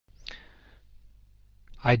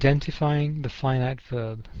Identifying the finite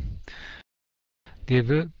verb.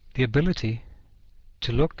 The ability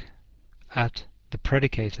to look at the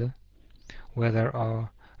predicator where there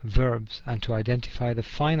are verbs and to identify the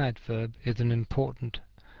finite verb is an important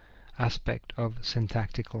aspect of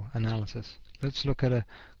syntactical analysis. Let's look at a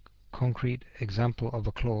concrete example of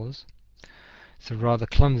a clause. It's a rather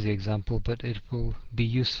clumsy example, but it will be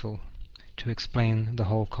useful to explain the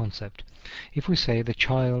whole concept. If we say the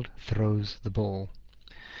child throws the ball,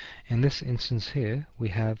 in this instance here we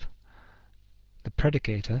have the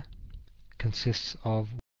predicator consists of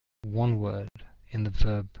one word in the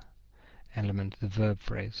verb element, the verb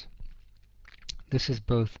phrase. This is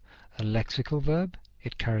both a lexical verb,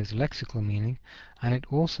 it carries lexical meaning, and it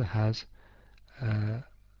also has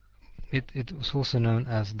it was also known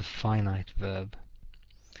as the finite verb.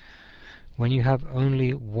 When you have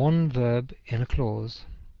only one verb in a clause,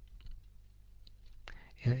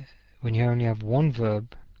 when you only have one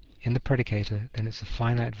verb in the predicator, then it's a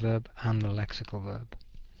finite verb and the lexical verb.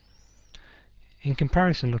 In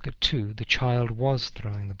comparison, look at 2. The child was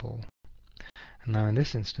throwing the ball. And now in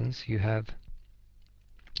this instance, you have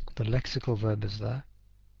the lexical verb is there,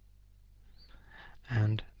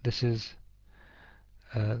 and this is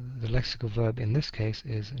the lexical verb in this case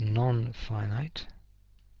is non-finite,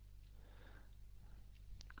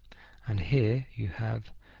 and here you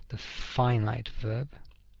have the finite verb.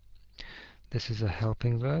 This is a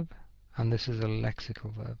helping verb and this is a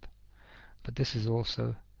lexical verb, but this is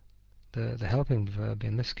also the helping verb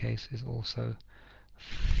in this case is also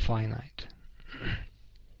finite.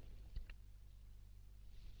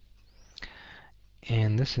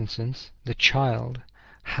 In this instance, the child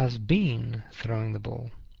has been throwing the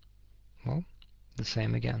ball. Well, the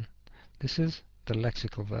same again. This is the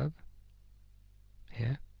lexical verb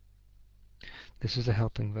here. This is a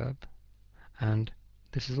helping verb, and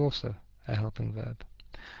this is also a helping verb.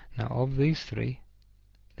 Now, of these three,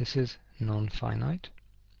 this is non-finite,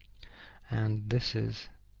 and this is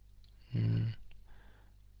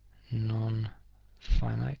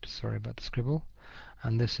non-finite. Sorry about the scribble.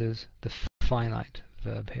 And this is the finite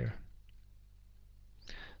verb here.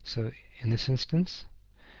 So in this instance,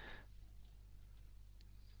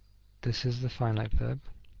 this is the finite verb,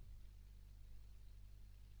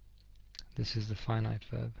 this is the finite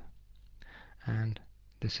verb, and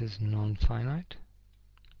this is non-finite,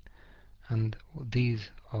 and these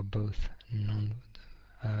are both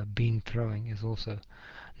been throwing is also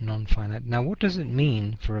non-finite. Now, what does it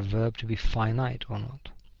mean for a verb to be finite or not?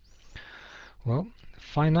 Well,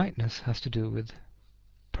 finiteness has to do with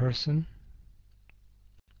person,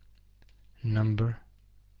 number,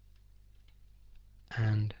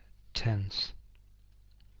 and tense.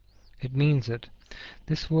 It means that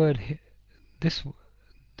this word, this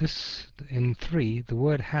in 3, the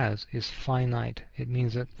word has is finite. It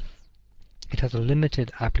means that it has a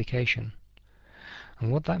limited application.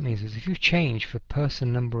 And what that means is if you change for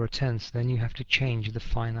person, number, or tense, then you have to change the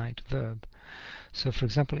finite verb. So, for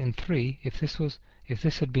example, in 3, if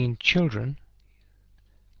this had been children,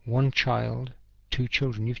 1 child, 2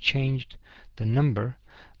 children, you've changed the number,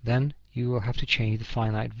 then you will have to change the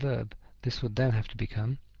finite verb. This would then have to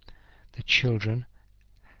become the children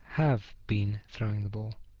have been throwing the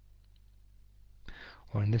ball.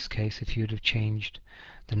 Or in this case, if you'd have changed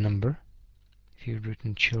the number, if you'd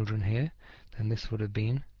written children here, then this would have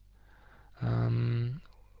been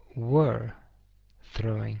were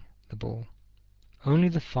throwing the ball. Only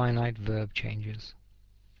the finite verb changes.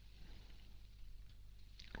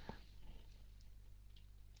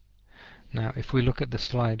 Now, if we look at the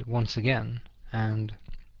slide once again, and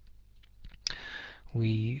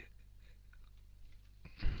we're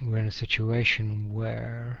in a situation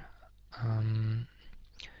where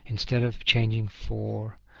instead of changing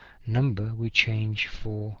for number, we change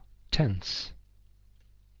for tense.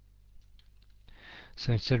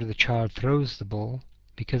 So instead of the child throws the ball,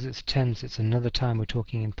 because it's tense, it's another time, we're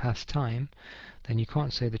talking in past time, then you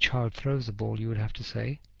can't say the child throws the ball, you would have to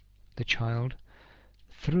say the child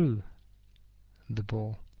threw the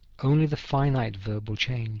ball. Only the finite verb will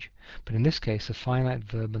change. But in this case, the finite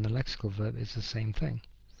verb and the lexical verb is the same thing.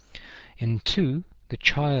 In 2, the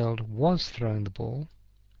child was throwing the ball.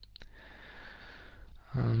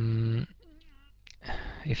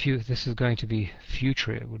 If this is going to be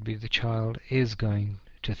future, it would be the child is going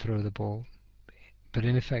to throw the ball. But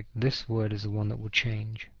in effect, this word is the one that will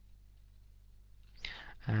change.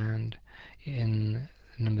 And in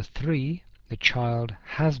number 3, the child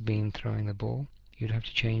has been throwing the ball. You'd have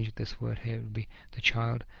to change this word here. It would be the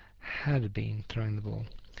child had been throwing the ball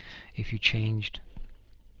if you changed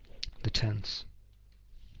the tense.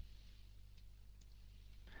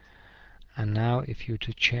 And now if you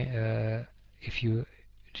to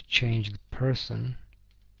change the person,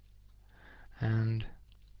 and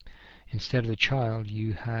instead of the child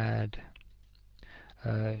you had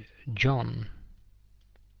John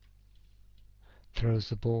throws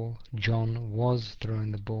the ball, John was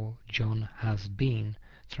throwing the ball, John has been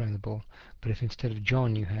throwing the ball. But if instead of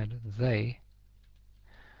John you had they,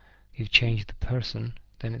 you've changed the person,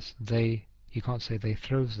 then it's they. You can't say they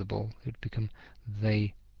throws the ball, it would become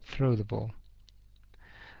they throw the ball.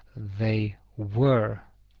 They were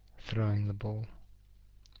throwing the ball,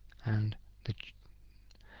 and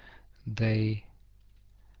they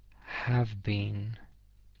have been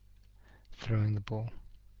throwing the ball.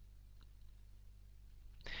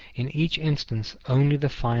 In each instance, only the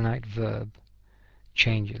finite verb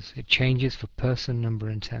changes. It changes for person, number,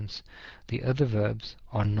 and tense. The other verbs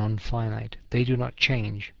are non-finite. They do not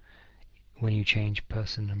change when you change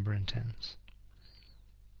person, number, and tense.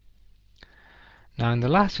 Now, in the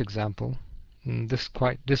last example, this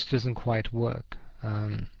doesn't quite work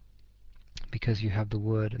because you have the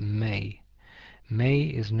word may. May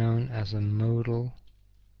is known as a modal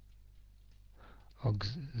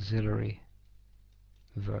auxiliary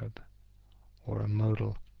verb or a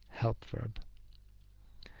modal help verb.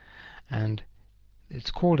 And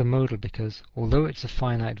it's called a modal because although it's a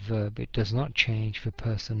finite verb, it does not change for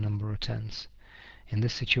person, number, or tense. In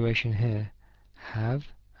this situation here,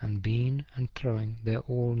 have and been and throwing, they're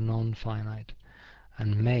all non-finite,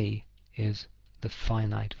 and may is the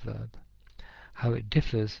finite verb. How it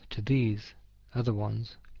differs to these other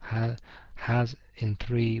ones, has in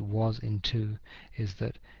 3, was in 2, is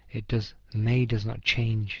that may does not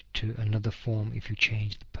change to another form if you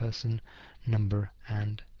change the person, number,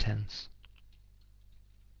 and tense.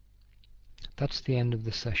 That's the end of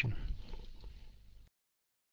this session.